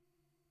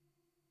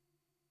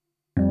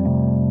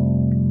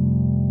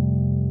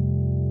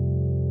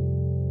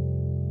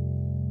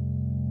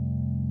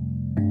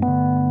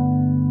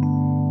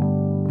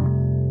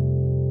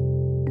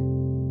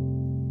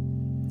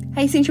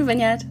Hey Central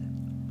Vineyard.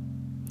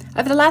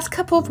 Over the last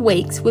couple of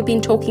weeks, we've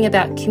been talking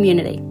about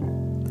community.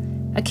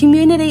 A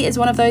community is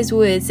one of those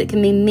words that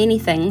can mean many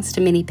things to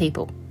many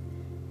people.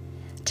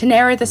 To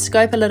narrow the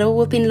scope a little,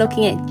 we've been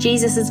looking at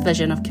Jesus'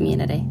 vision of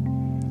community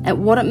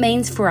and what it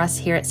means for us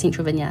here at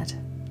Central Vineyard.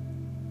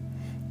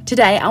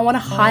 Today, I want to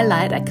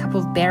highlight a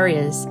couple of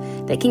barriers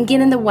that can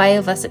get in the way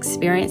of us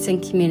experiencing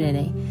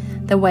community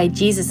the way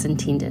Jesus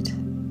intended.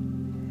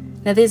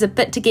 Now, there's a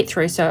bit to get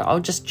through, so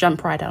I'll just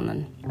jump right on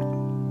in.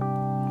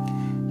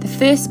 The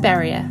first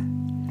barrier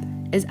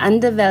is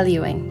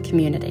undervaluing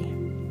community.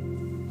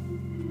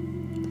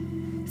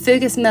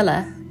 Fergus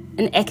Miller,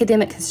 an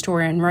academic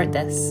historian, wrote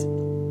this: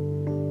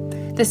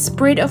 "The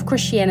spread of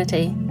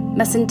Christianity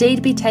must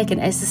indeed be taken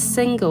as the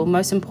single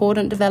most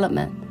important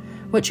development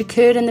which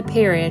occurred in the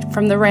period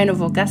from the reign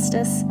of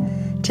Augustus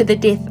to the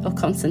death of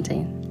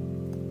Constantine."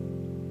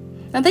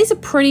 Now, these are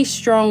pretty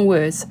strong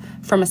words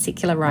from a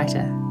secular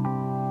writer,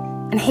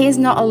 and he is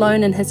not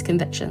alone in his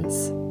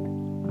convictions.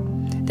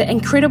 The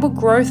incredible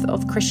growth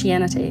of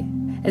Christianity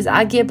is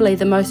arguably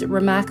the most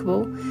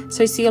remarkable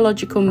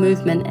sociological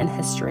movement in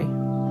history.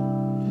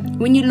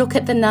 When you look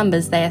at the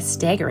numbers, they are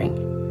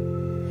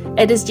staggering.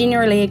 It is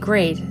generally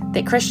agreed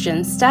that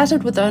Christians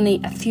started with only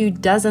a few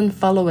dozen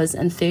followers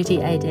in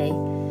 30 AD.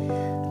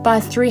 By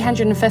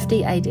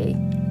 350 AD,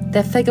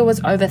 the figure was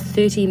over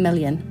 30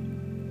 million,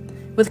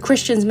 with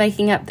Christians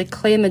making up the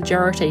clear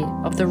majority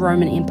of the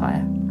Roman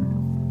Empire.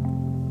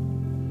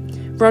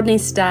 Rodney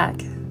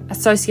Stark, a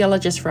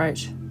sociologist,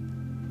 wrote,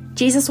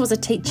 "Jesus was a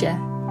teacher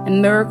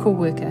and miracle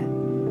worker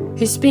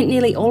who spent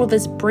nearly all of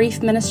his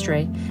brief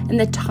ministry in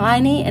the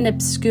tiny and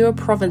obscure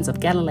province of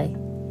Galilee,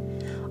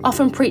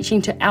 often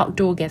preaching to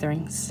outdoor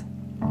gatherings.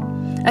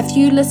 A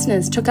few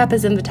listeners took up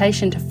his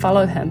invitation to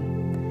follow him,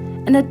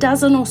 and a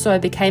dozen or so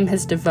became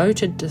his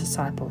devoted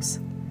disciples.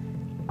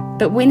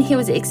 But when he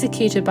was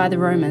executed by the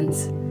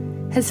Romans,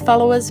 his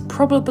followers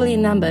probably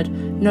numbered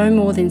no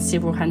more than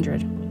several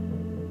hundred."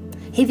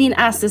 He then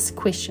asked this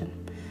question,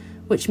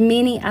 which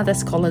many other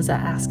scholars are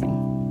asking: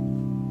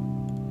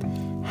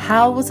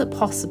 how was it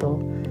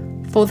possible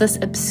for this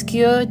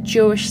obscure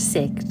Jewish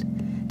sect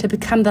to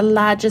become the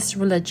largest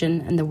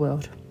religion in the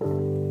world?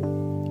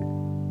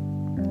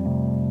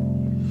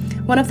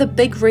 One of the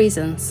big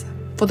reasons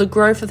for the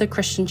growth of the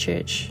Christian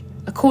church,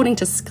 according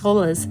to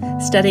scholars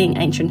studying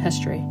ancient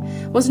history,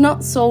 was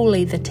not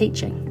solely the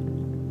teaching.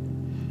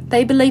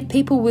 They believed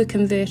people were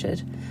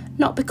converted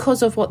not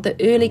because of what the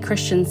early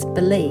Christians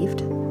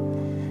believed,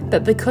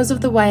 but because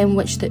of the way in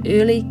which the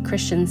early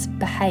Christians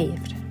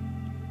behaved.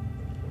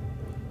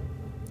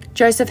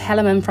 Joseph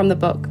Hellerman, from the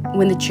book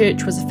When the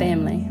Church Was a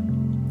Family,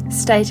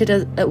 stated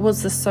it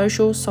was the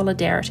social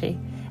solidarity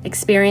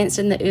experienced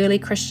in the early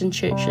Christian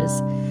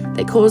churches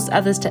that caused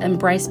others to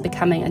embrace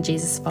becoming a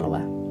Jesus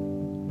follower.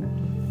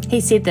 He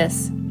said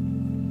this: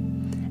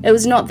 "It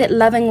was not that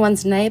loving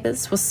one's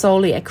neighbours was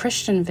solely a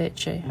Christian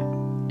virtue.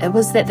 It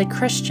was that the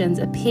Christians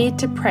appeared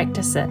to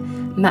practice it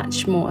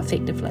much more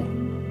effectively."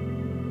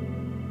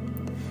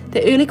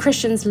 The early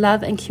Christians'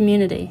 love and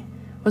community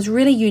was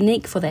really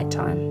unique for that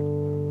time.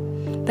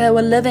 They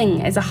were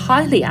living as a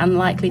highly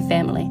unlikely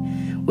family,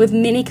 with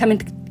many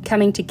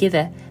coming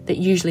together that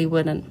usually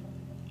wouldn't.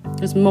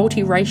 It was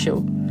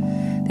multiracial.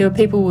 There were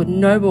people who were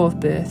noble of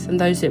birth and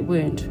those that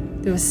weren't.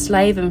 There were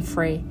slave and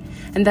free,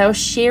 and they were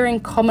sharing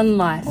common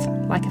life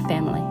like a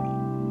family.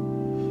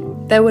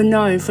 They were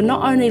known for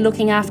not only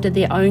looking after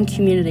their own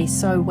community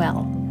so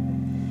well,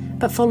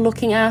 but for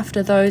looking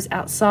after those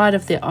outside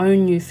of their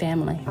own new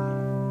family.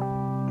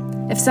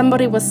 If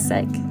somebody was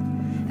sick,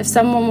 if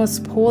someone was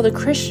poor, the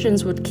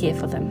Christians would care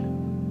for them.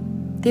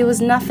 There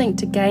was nothing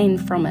to gain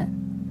from it.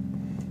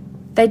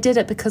 They did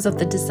it because of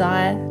the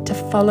desire to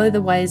follow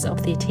the ways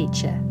of their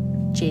teacher,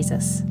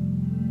 Jesus,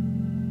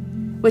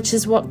 which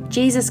is what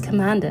Jesus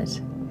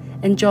commanded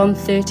in John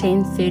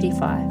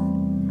 13:35,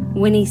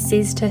 when he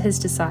says to his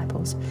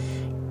disciples,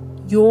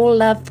 "Your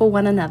love for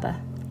one another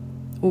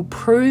will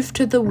prove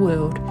to the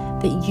world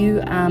that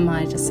you are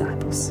my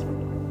disciples."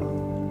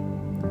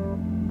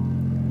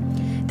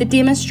 The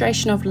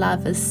demonstration of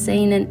love is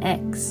seen in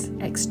Acts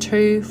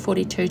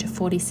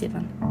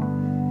 2:42-47,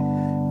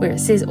 where it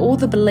says all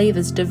the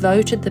believers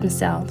devoted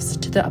themselves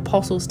to the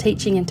apostles'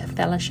 teaching and to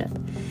fellowship,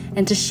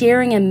 and to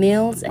sharing in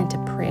meals and to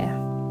prayer.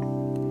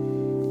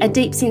 A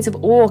deep sense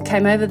of awe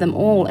came over them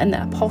all, and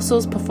the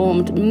apostles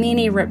performed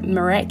many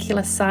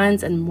miraculous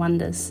signs and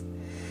wonders.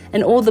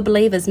 And all the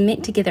believers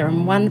met together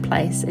in one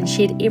place and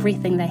shared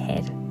everything they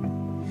had.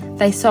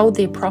 They sold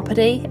their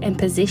property and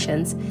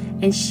possessions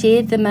and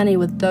shared the money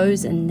with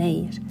those in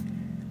need.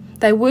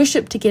 They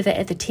worshipped together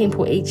at the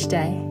temple each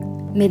day,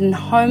 met in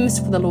homes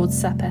for the Lord's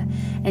Supper,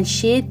 and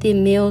shared their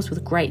meals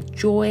with great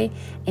joy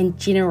and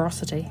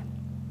generosity,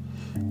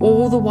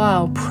 all the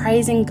while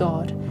praising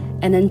God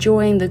and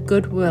enjoying the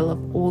goodwill of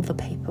all the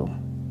people.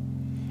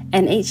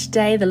 And each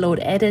day the Lord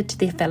added to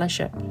their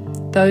fellowship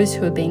those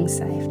who were being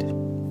saved.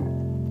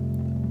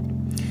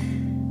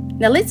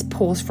 Now let's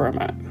pause for a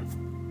moment.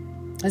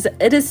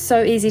 It is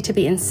so easy to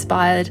be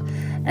inspired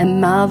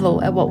and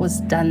marvel at what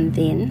was done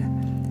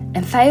then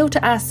and fail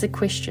to ask the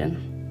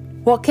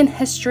question, what can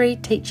history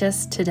teach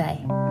us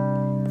today,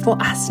 for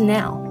us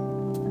now?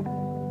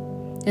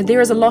 Now,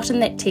 there is a lot in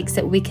that text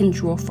that we can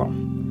draw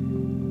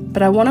from,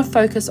 but I want to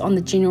focus on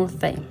the general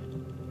theme,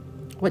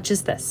 which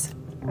is this: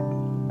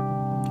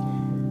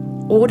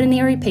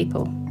 ordinary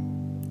people,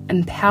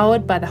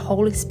 empowered by the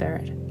Holy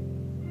Spirit,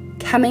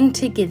 coming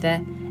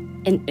together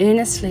and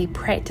earnestly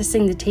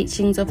practicing the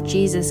teachings of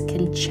Jesus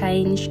can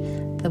change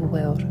the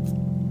world.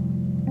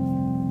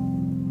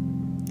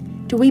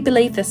 Do we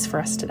believe this for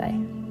us today?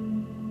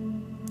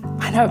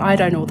 I know I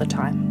don't all the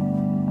time.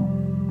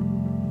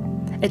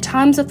 At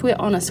times, if we're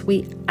honest,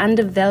 we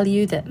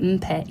undervalue the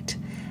impact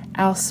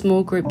our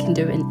small group can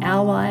do in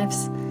our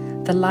lives,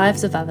 the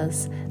lives of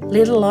others,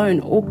 let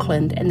alone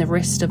Auckland and the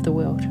rest of the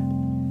world.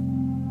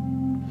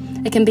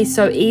 It can be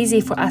so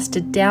easy for us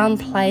to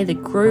downplay the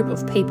group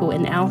of people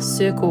in our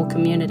circle or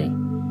community,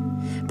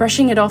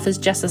 brushing it off as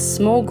just a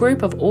small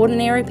group of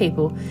ordinary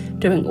people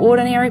doing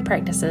ordinary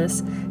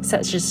practices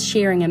such as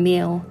sharing a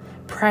meal,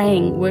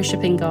 praying,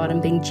 worshipping God,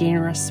 and being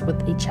generous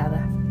with each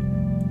other.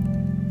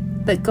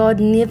 But God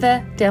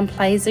never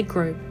downplays a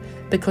group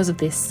because of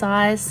their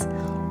size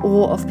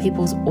or of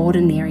people's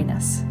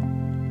ordinariness.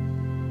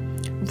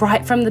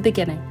 Right from the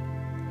beginning,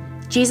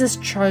 Jesus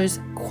chose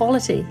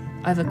quality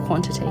over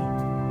quantity,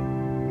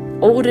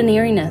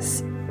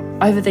 ordinariness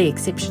over the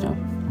exceptional.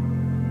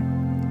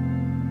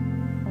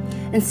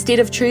 Instead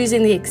of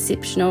choosing the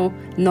exceptional,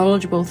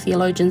 knowledgeable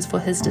theologians for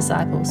his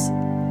disciples,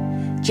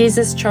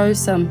 Jesus chose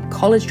some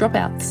college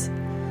dropouts,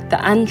 the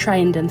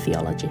untrained in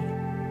theology.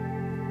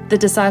 The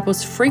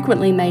disciples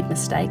frequently made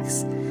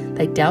mistakes.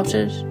 They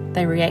doubted,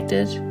 they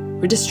reacted,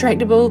 were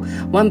distractible,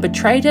 one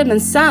betrayed him, and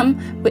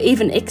some were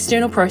even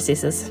external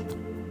processes.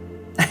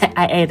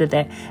 I added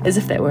that as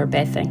if that were a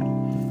bad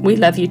thing. We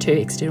love you too,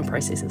 external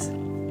processes.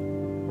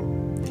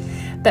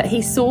 But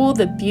he saw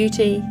the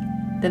beauty,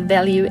 the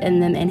value in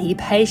them, and he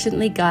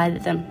patiently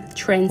guided them,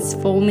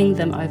 transforming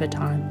them over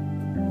time.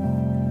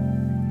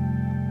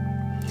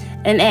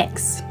 In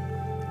Acts,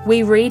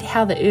 we read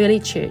how the early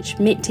church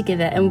met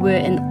together and were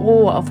in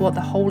awe of what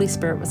the Holy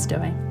Spirit was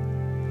doing.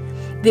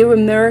 There were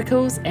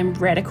miracles and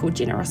radical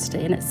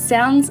generosity, and it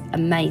sounds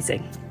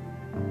amazing.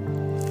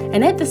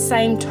 And at the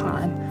same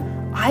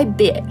time, I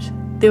bet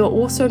there were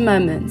also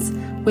moments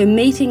where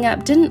meeting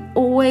up didn't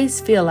always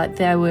feel like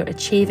they were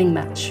achieving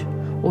much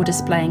or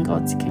displaying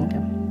God's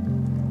kingdom.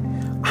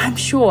 I'm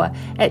sure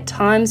at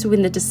times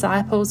when the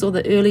disciples or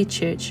the early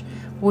church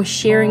were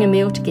sharing a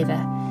meal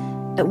together,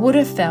 it would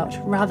have felt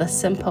rather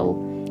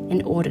simple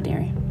and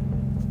ordinary.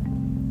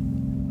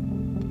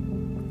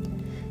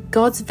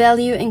 God's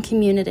value in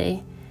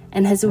community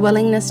and his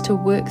willingness to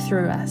work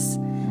through us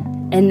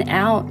in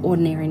our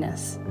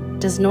ordinariness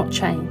does not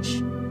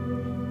change,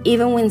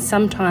 even when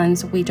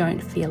sometimes we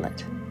don't feel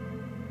it.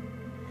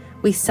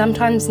 We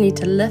sometimes need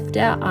to lift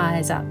our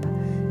eyes up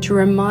to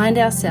remind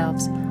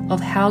ourselves of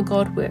how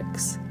God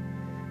works,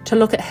 to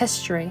look at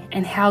history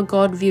and how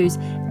God views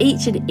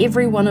each and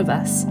every one of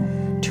us,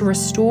 to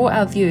restore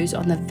our views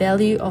on the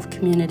value of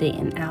community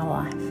in our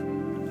life.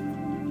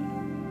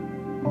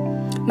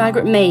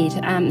 Margaret Mead,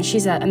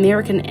 she's an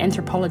American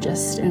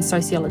anthropologist and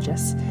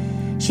sociologist.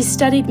 She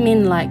studied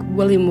men like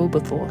William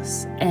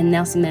Wilberforce and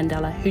Nelson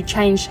Mandela, who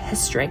changed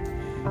history,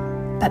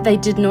 but they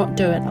did not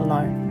do it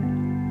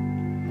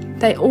alone.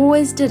 They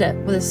always did it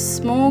with a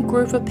small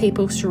group of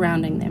people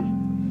surrounding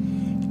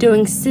them,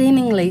 doing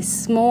seemingly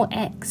small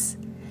acts,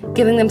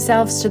 giving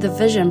themselves to the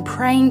vision,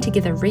 praying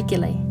together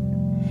regularly.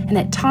 And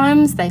at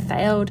times they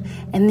failed,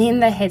 and then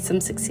they had some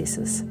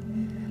successes.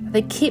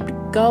 They kept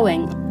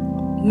going,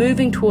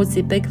 moving towards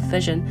their big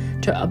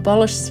vision to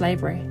abolish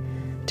slavery,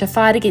 to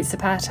fight against the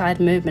apartheid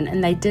movement,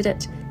 and they did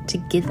it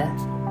together.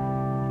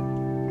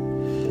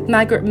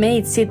 Margaret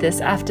Mead said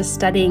this after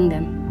studying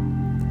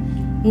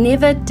them: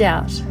 "Never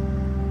doubt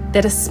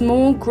that a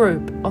small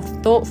group of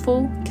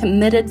thoughtful,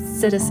 committed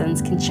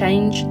citizens can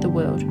change the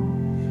world.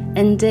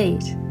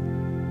 Indeed,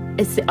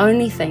 it's the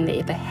only thing that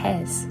ever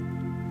has.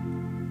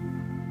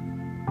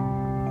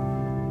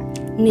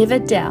 Never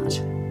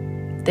doubt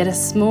that a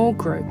small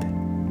group,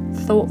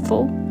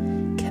 thoughtful,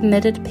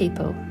 committed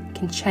people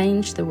can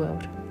change the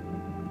world."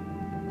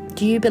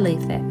 Do you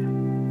believe that?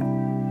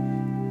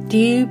 Do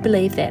you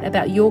believe that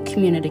about your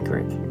community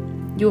group,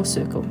 your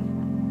circle?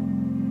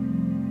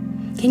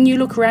 Can you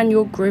look around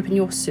your group and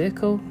your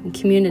circle and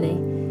community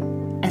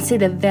and see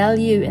the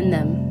value in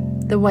them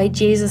the way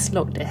Jesus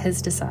looked at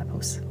his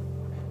disciples?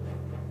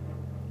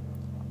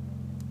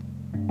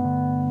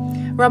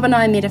 Rob and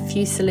I met a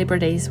few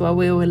celebrities while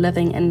we were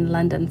living in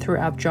London through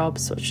our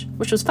jobs,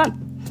 which was fun.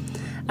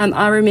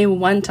 I remember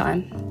one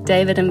time,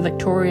 David and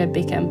Victoria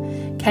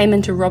Beckham came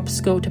into Rob's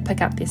school to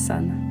pick up their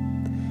son.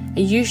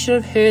 And you should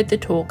have heard the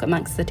talk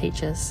amongst the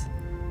teachers.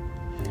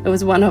 It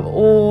was one of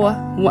awe,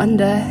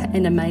 wonder,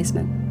 and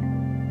amazement.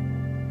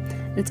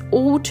 It's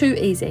all too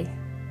easy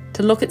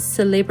to look at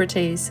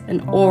celebrities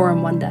in awe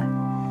and wonder,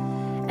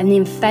 and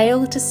then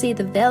fail to see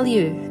the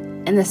value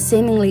in the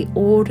seemingly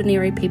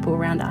ordinary people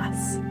around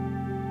us.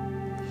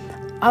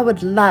 I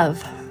would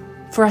love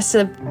for us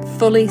to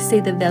fully see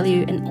the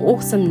value and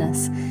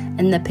awesomeness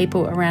in the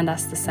people around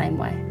us the same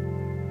way.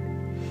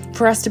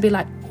 For us to be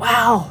like,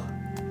 wow,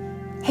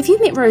 have you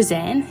met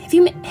Roseanne? Have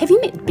you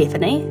met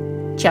Bethany,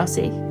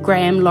 Chelsea,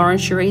 Graham, Lauren,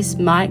 Cherise,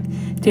 Mike,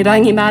 Te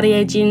Rangi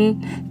Maria,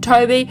 Jen,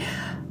 Toby?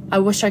 I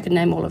wish I could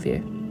name all of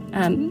you.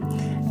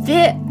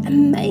 They're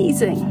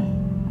amazing.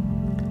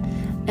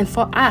 And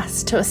for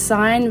us to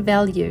assign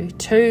value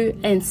to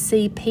and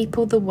see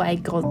people the way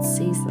God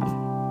sees them.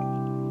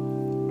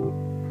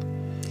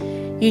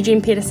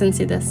 Eugene Peterson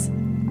said this: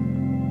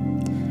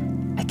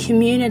 a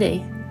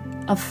community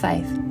of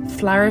faith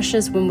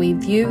flourishes when we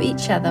view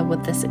each other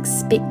with this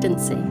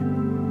expectancy,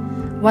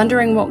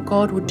 wondering what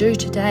God will do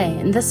today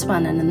in this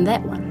one and in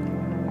that one.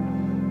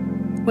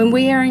 When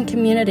we are in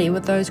community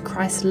with those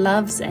Christ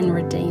loves and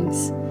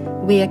redeems,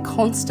 we are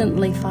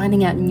constantly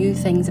finding out new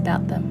things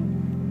about them.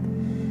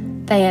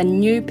 They are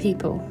new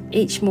people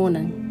each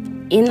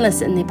morning,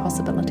 endless in their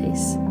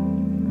possibilities.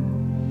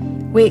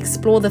 We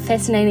explore the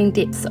fascinating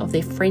depths of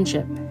their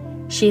friendship,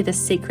 share the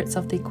secrets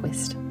of their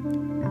quest.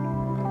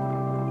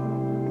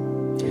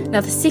 Now,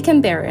 the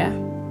second barrier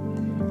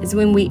is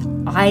when we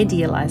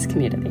idealize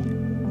community.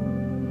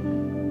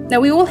 Now,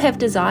 we all have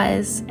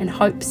desires and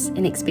hopes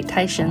and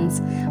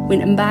expectations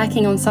when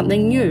embarking on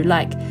something new,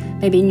 like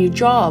maybe a new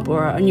job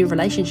or a new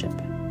relationship.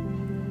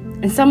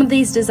 And some of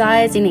these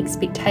desires and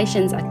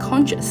expectations are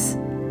conscious,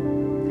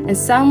 and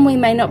some we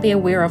may not be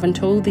aware of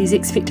until these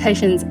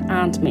expectations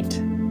aren't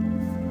met.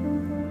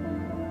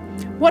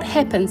 What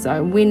happens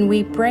though when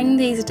we bring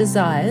these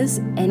desires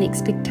and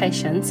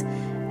expectations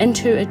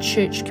into a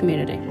church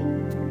community?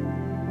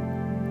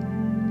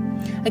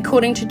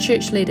 According to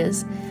church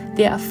leaders,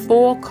 there are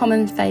 4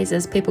 common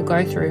phases people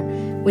go through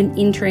when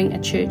entering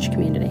a church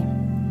community.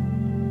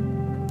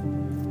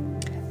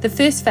 The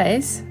first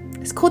phase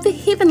is called the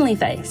heavenly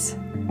phase.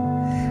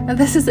 And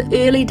this is the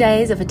early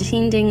days of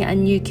attending a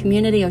new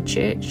community or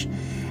church,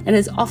 and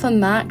is often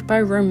marked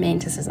by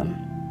romanticism.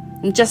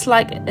 And just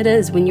like it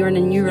is when you're in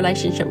a new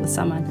relationship with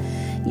someone,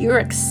 you're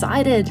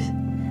excited.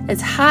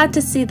 It's hard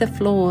to see the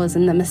flaws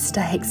and the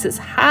mistakes. It's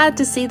hard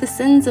to see the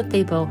sins of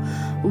people.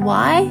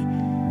 Why?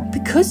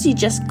 Because you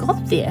just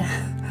got there.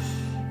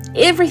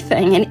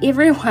 Everything and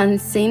everyone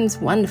seems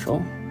wonderful.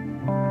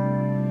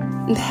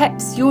 And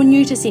perhaps you're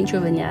new to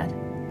Central Vineyard.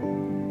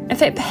 In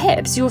fact,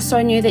 perhaps you're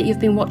so new that you've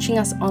been watching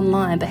us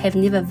online but have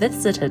never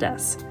visited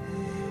us.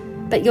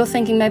 But you're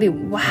thinking maybe,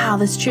 wow,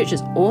 this church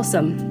is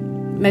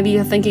awesome. Maybe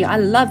you're thinking, I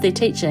love their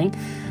teaching.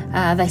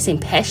 They seem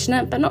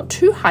passionate but not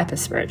too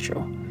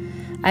hyper-spiritual.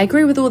 I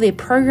agree with all their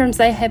programs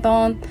they have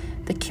on,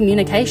 the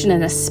communication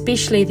and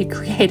especially the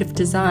creative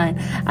design.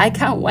 I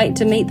can't wait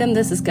to meet them.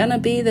 This is going to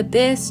be the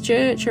best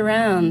church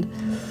around.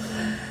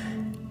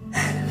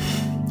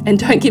 And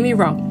don't get me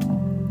wrong,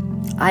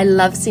 I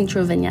love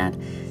Central Vineyard.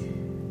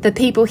 The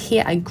people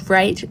here are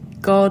great,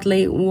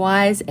 godly,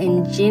 wise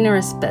and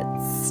generous, but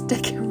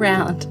stick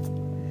around.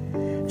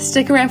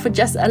 Stick around for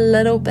just a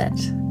little bit,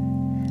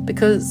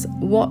 because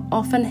what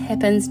often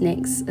happens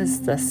next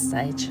is this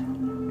stage,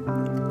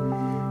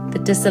 the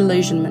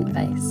disillusionment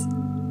phase.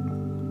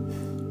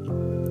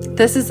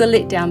 This is the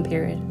letdown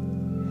period,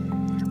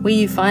 where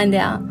you find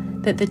out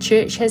that the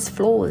church has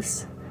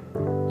flaws,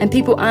 and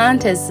people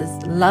aren't as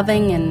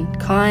loving and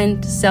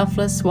kind,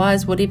 selfless,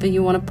 wise, whatever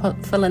you want to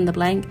fill in the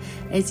blank,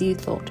 as you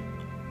thought.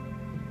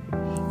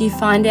 You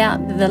find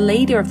out that the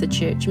leader of the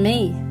church,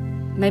 me,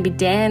 maybe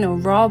Dan or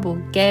Rob or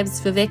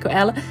Gabs, Vivek or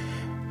Ella,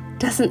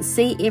 doesn't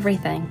see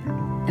everything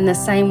in the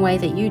same way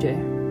that you do.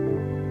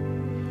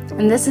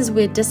 And this is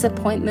where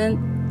disappointment,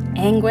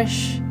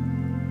 anguish,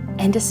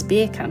 and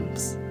despair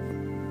comes.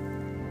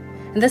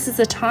 And this is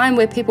the time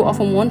where people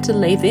often want to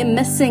leave. They're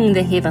missing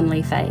the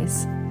heavenly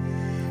phase.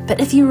 But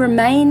if you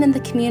remain in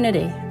the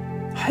community,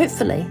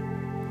 hopefully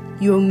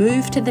you'll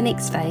move to the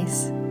next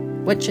phase,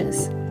 which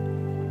is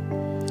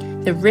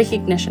the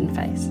recognition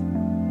phase.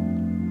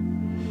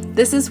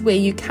 This is where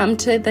you come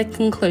to the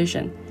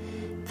conclusion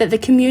that the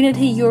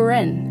community you're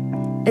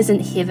in isn't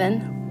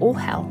heaven or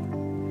hell.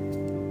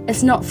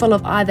 It's not full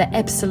of either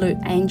absolute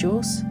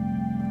angels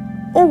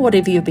or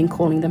whatever you've been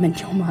calling them in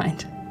your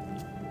mind.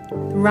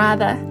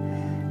 Rather,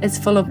 it's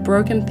full of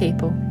broken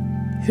people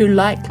who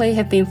likely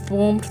have been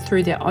formed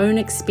through their own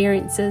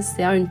experiences,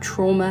 their own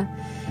trauma,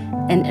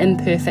 and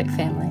imperfect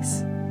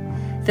families.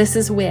 This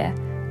is where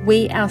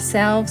we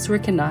ourselves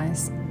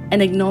recognize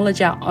and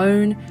acknowledge our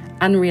own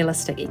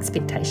unrealistic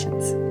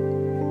expectations.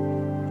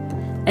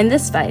 In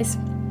this phase,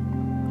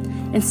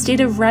 instead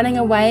of running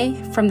away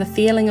from the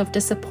feeling of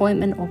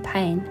disappointment or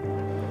pain,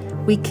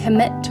 we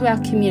commit to our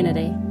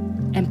community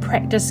and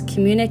practice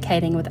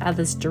communicating with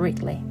others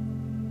directly.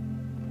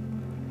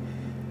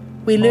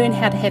 We learn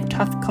how to have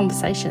tough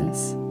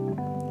conversations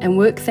and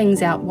work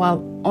things out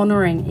while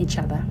honouring each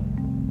other.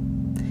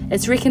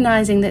 It's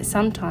recognising that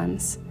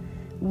sometimes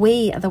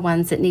we are the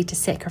ones that need to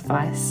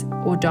sacrifice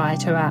or die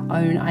to our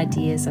own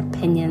ideas,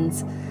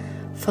 opinions,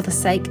 for the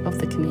sake of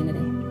the community.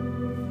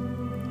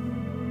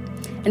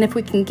 And if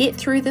we can get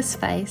through this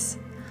phase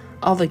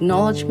of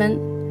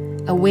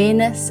acknowledgement,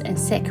 awareness and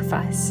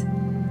sacrifice,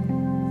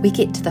 we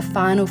get to the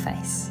final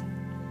phase.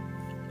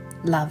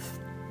 Love.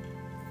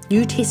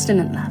 New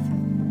Testament love.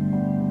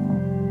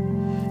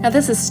 Now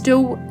this is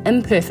still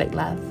imperfect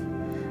love,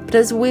 but it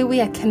is where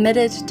we are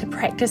committed to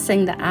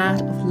practicing the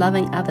art of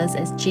loving others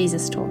as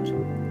Jesus taught.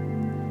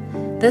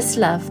 This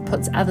love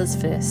puts others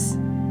first.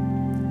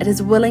 It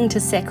is willing to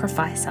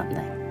sacrifice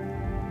something.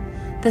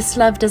 This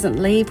love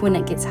doesn't leave when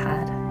it gets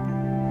hard.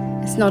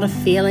 It's not a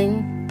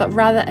feeling, but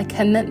rather a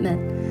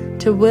commitment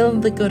to will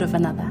the good of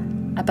another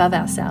above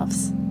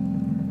ourselves.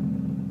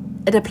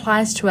 It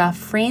applies to our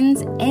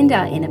friends and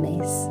our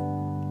enemies.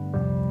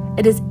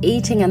 It is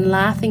eating and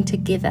laughing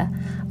together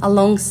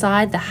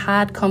alongside the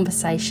hard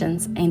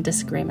conversations and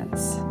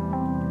disagreements.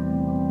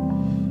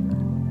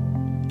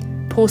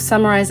 Paul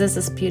summarizes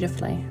this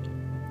beautifully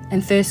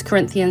in 1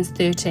 Corinthians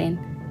 13,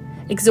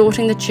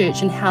 exhorting the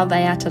church in how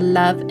they are to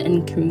love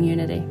in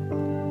community.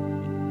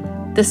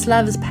 This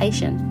love is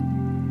patient.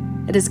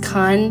 It is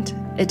kind.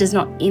 It does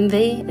not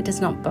envy. It does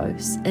not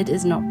boast. It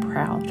is not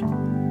proud.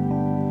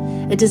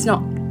 It does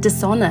not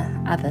dishonor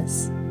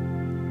others.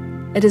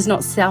 It is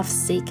not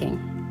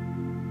self-seeking.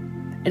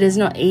 It is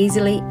not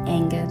easily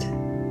angered.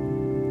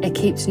 It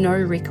keeps no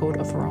record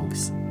of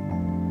wrongs.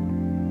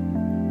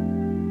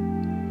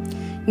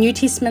 New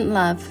Testament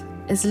love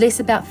is less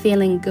about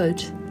feeling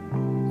good,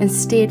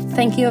 instead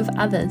thinking of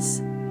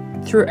others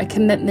through a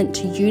commitment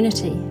to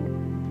unity,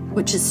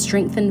 which is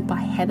strengthened by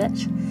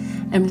habit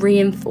and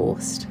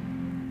reinforced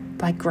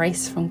by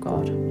grace from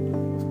God.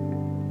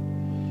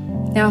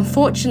 Now,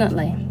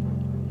 unfortunately,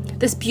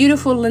 this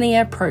beautiful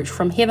linear approach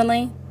from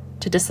heavenly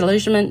to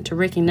disillusionment to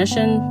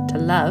recognition to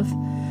love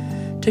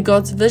to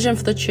God's vision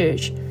for the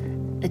church,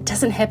 it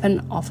doesn't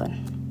happen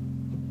often.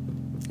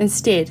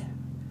 Instead,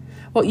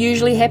 what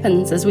usually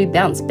happens is we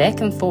bounce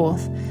back and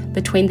forth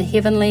between the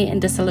heavenly and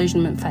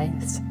disillusionment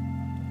phase.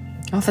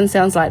 Often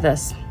sounds like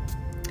this.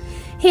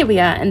 Here we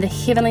are in the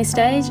heavenly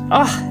stage.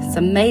 Oh, it's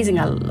amazing.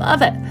 I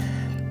love it.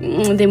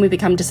 And then we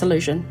become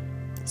disillusioned.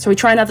 So we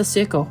try another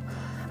circle.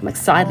 I'm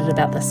excited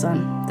about this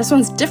one. This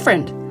one's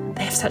different.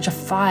 They have such a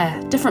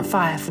fire, different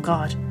fire for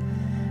God.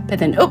 But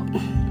then,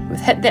 we've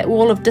hit that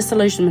wall of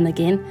disillusionment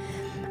again.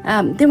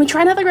 Then we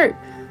try another group.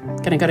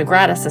 Going to go to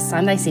Gratis this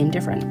time. They seem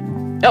different.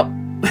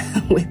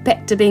 We're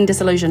back to being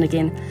disillusioned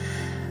again.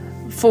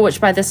 For which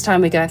by this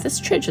time we go, this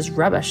church is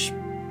rubbish.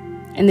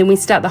 And then we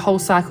start the whole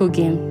cycle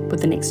again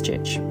with the next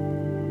church.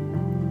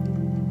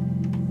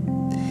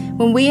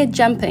 When we are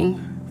jumping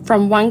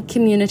from one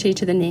community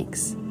to the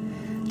next,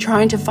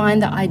 trying to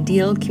find the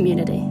ideal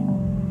community,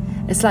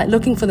 it's like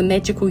looking for the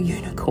magical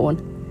unicorn.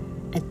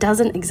 It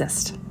doesn't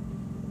exist,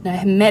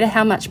 no matter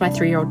how much my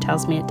 3-year-old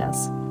tells me it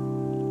does.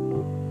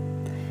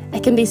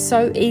 It can be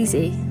so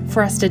easy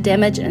for us to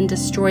damage and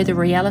destroy the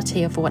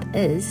reality of what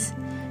is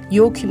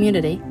your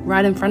community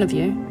right in front of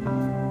you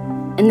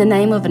in the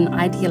name of an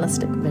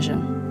idealistic vision.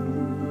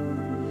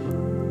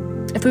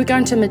 If we're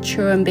going to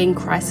mature in being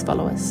Christ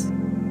followers,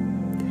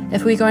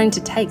 if we're going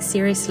to take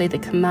seriously the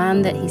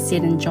command that he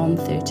said in John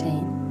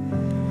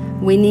 13,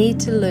 we need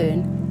to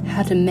learn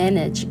how to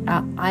manage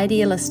our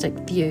idealistic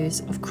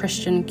views of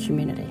Christian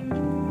community.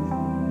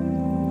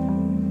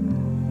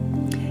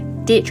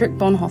 Dietrich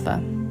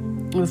Bonhoeffer,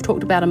 we've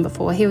talked about him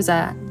before, he was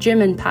a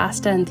German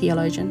pastor and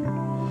theologian,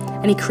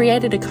 and he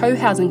created a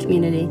co-housing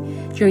community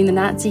during the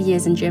Nazi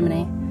years in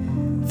Germany,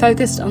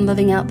 focused on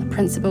living out the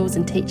principles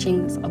and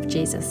teachings of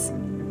Jesus.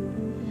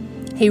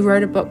 He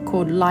wrote a book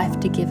called Life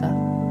Together,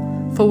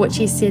 for which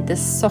he said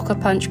this soccer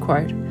punch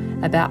quote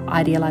about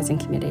idealizing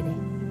community.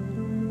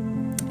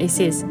 He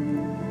says,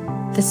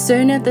 "The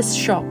sooner this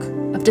shock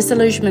of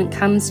disillusionment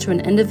comes to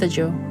an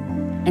individual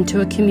and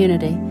to a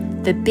community,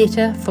 the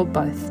better for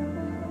both.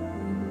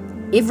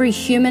 Every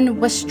human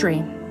wish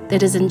dream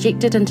that is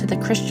injected into the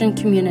Christian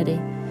community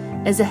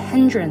is a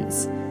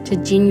hindrance to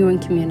genuine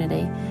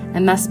community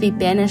and must be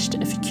banished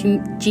if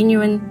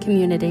genuine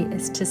community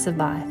is to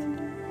survive.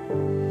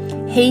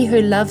 He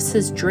who loves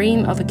his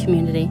dream of a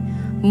community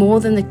more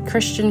than the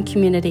Christian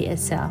community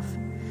itself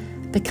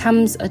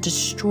becomes a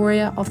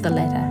destroyer of the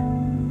latter,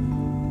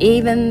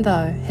 even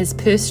though his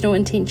personal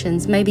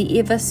intentions may be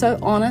ever so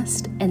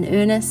honest and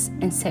earnest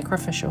and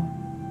sacrificial.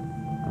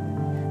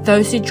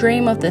 Those who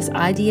dream of this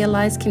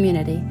idealized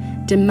community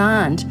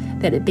demand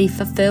that it be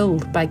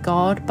fulfilled by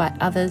God, by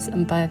others,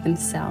 and by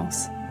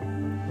themselves.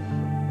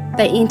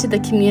 They enter the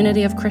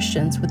community of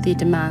Christians with their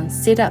demands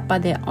set up by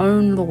their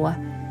own law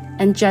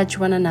and judge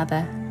one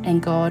another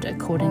and God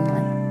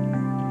accordingly."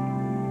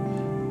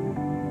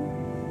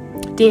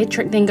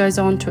 Dietrich then goes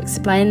on to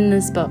explain in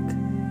his book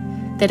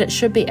that it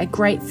should be a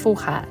grateful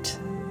heart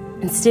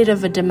instead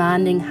of a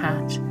demanding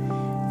heart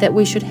that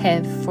we should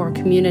have for a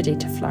community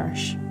to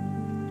flourish.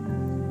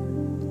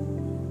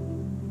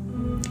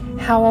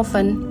 How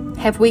often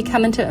have we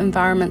come into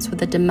environments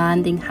with a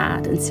demanding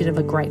heart instead of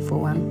a grateful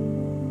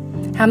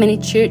one? How many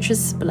churches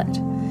split?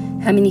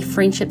 How many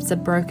friendships are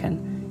broken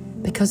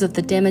because of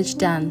the damage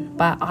done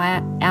by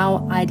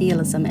our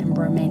idealism and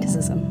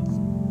romanticism?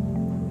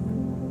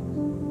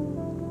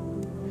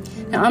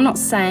 Now, I'm not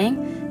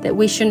saying that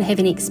we shouldn't have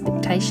any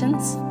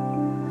expectations.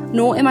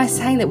 Nor am I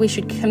saying that we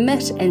should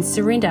commit and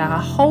surrender our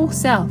whole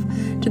self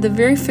to the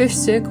very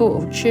first circle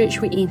of church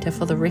we enter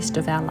for the rest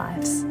of our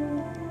lives.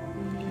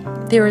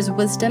 There is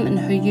wisdom in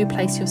who you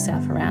place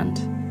yourself around,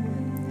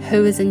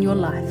 who is in your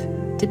life,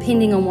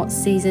 depending on what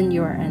season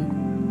you are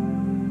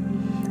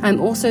in. I'm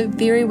also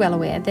very well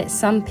aware that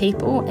some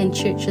people and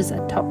churches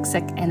are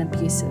toxic and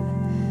abusive,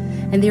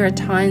 and there are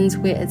times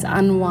where it's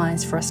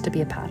unwise for us to be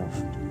a part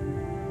of.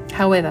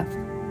 However,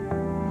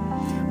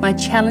 my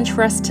challenge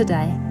for us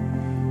today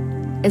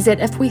is that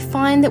if we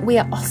find that we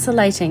are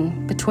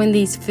oscillating between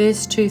these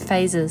first two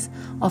phases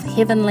of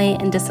heavenly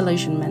and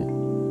disillusionment,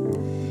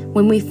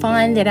 when we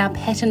find that our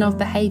pattern of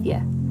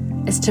behaviour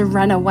is to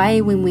run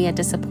away when we are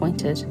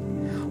disappointed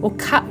or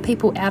cut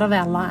people out of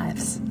our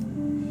lives,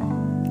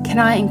 can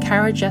I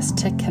encourage us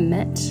to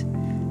commit,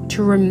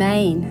 to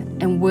remain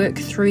and work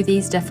through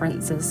these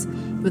differences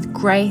with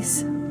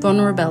grace,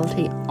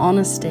 vulnerability,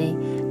 honesty,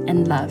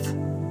 and love?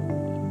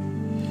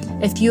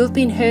 If you have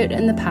been hurt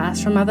in the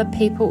past from other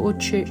people or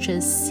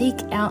churches, seek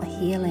out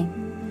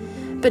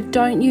healing. But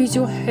don't use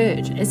your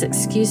hurt as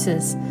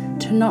excuses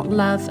to not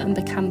love and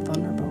become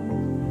vulnerable.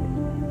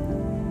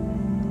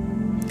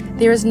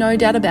 There is no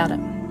doubt about it.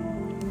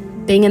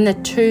 Being in the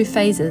two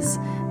phases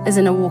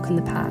isn't a walk in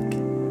the park.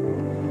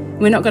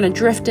 We're not going to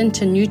drift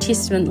into New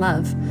Testament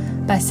love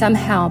by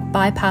somehow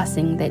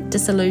bypassing that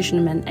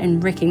disillusionment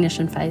and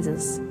recognition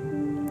phases.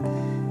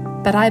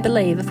 But I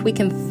believe if we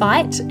can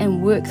fight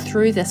and work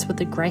through this with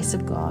the grace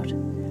of God,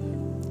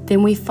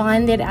 then we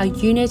find that our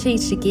unity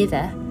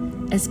together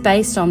is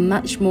based on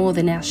much more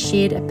than our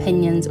shared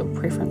opinions or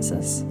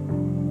preferences.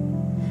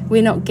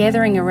 We're not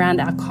gathering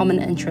around our common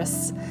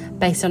interests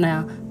based on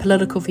our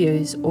political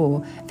views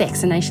or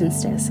vaccination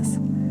statuses.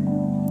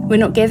 We're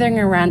not gathering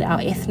around our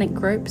ethnic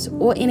groups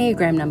or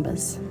Enneagram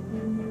numbers.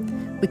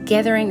 We're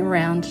gathering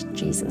around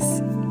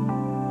Jesus.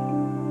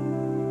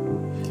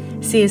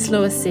 C.S.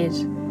 Lewis said,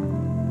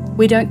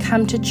 "We don't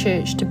come to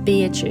church to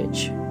be a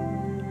church.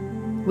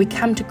 We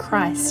come to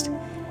Christ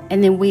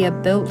and then we are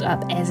built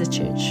up as a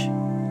church."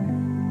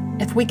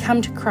 If we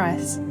come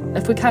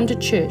to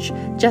church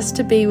just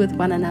to be with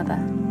one another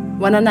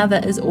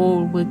is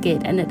all we'll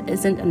get, and it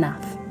isn't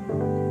enough.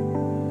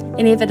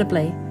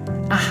 Inevitably,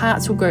 our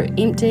hearts will grow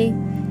empty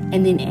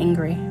and then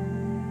angry.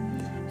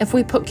 If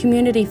we put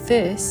community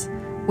first,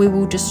 we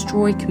will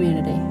destroy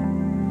community.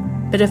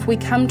 But if we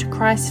come to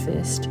Christ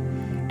first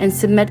and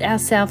submit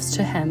ourselves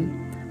to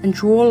Him and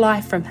draw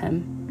life from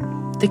Him,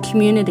 the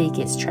community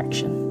gets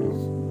traction.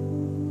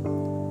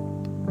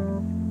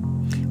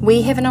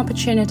 We have an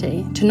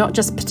opportunity to not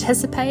just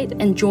participate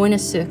and join a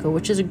circle,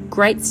 which is a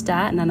great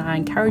start and I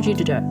encourage you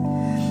to do,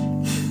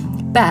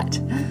 but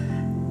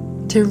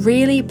to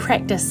really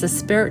practice the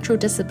spiritual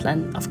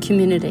discipline of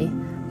community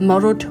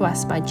modelled to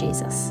us by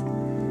Jesus,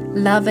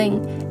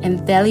 loving and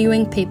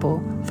valuing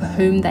people for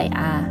whom they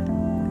are,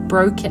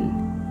 broken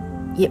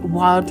yet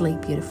wildly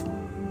beautiful.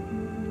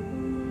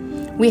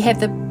 We have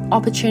the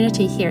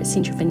opportunity here at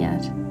Central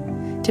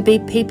Vineyard to be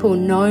people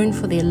known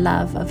for their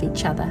love of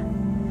each other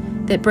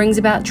that brings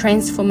about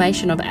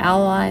transformation of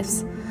our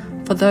lives,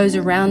 for those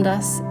around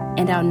us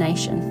and our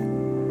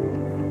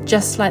nation,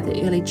 just like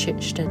the early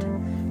church did,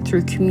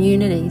 through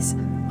communities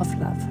of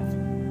love.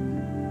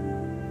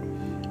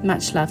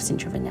 Much love,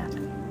 Central Vineyard.